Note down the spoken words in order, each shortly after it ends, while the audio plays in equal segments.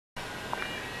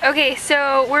Okay,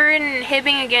 so we're in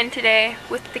Hibbing again today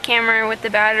with the camera, with the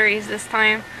batteries this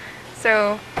time,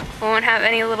 so we won't have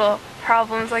any little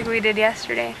problems like we did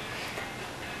yesterday.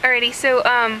 Alrighty, so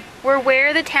we're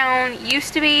where the town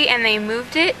used to be and they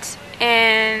moved it,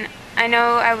 and I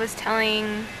know I was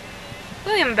telling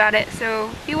William about it,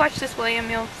 so if you watch this, William,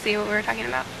 you'll see what we were talking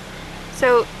about.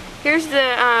 So here's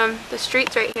the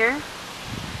streets right here.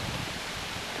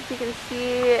 As you can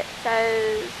see, it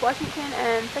says Washington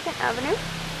and 2nd Avenue.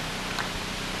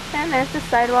 And there's the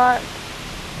sidewalk.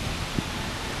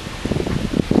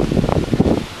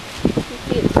 You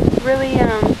see, it's really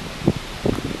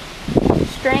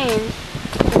strange.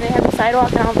 And they have the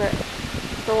sidewalk and all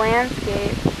the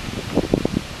landscape,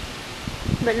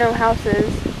 but no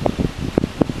houses.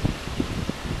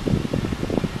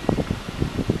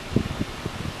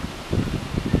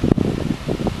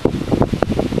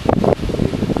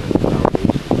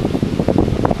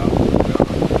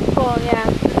 Cool, yeah.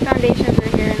 The foundations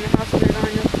are here and the houses are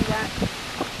gone. You'll see that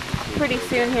pretty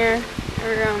soon here.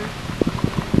 We're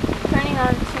turning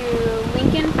on to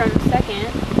Lincoln from 2nd.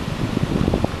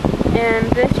 And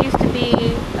this used to be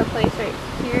a place right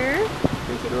here. You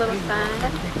can see the little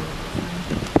sign.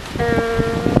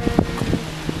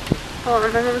 Hold on,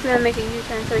 my mom's going to make a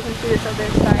U-turn so we can see this other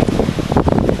side.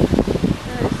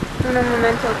 There's un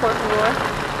momento, por favor.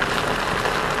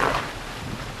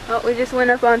 Oh, we just went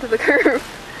up onto the curb.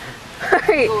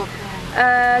 Alright.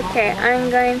 Okay, I'm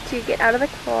going to get out of the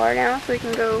car now so we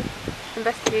can go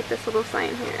investigate this little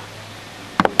sign here.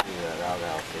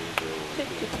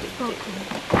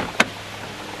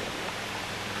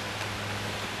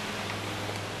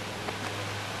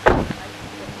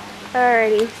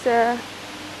 Alrighty, so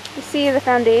you see the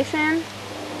foundation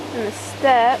and the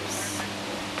steps.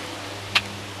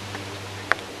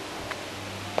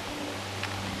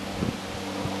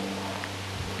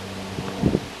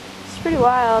 It's pretty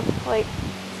wild, like,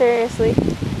 seriously.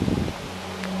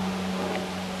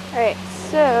 Alright,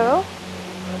 so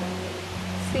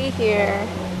see here,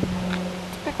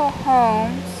 typical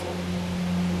homes.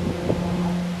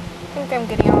 I think I'm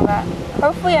getting all that.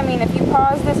 Hopefully, I mean, if you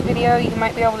pause this video, you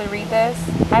might be able to read this.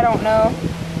 I don't know.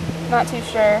 Not too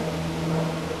sure.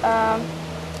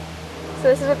 So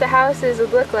this is what the houses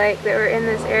would look like that were in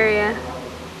this area.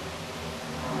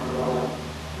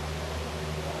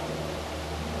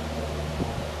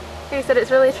 Like I said,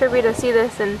 it's really trippy to see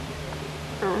this and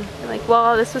like,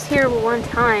 well, this was here one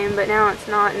time, but now it's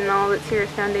not, and all that's here is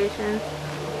foundation.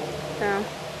 So.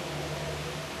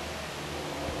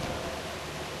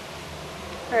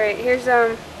 Alright, here's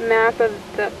a map of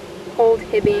the old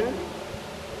Hibbing.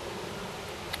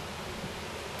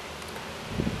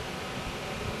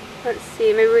 Let's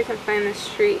see, maybe we can find the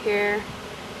street here.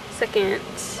 2nd.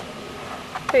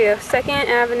 There you go, 2nd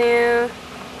Avenue.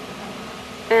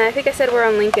 And I think I said we're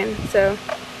on Lincoln, so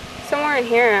somewhere in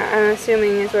here, I'm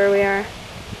assuming, is where we are.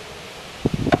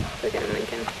 Look at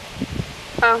Lincoln.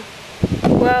 Oh,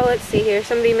 well, let's see here.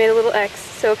 Somebody made a little X,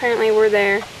 so apparently we're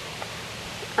there.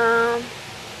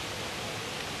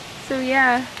 So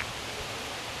yeah.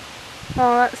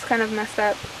 Well, that's kind of messed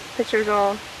up. Picture's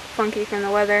all funky from the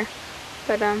weather.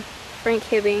 But Frank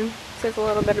Hibbing says a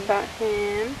little bit about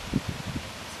him.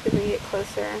 As we get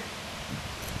closer.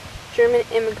 German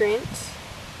immigrant.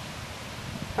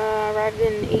 Arrived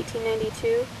in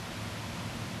 1892.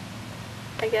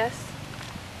 I guess.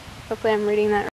 Hopefully I'm reading that right.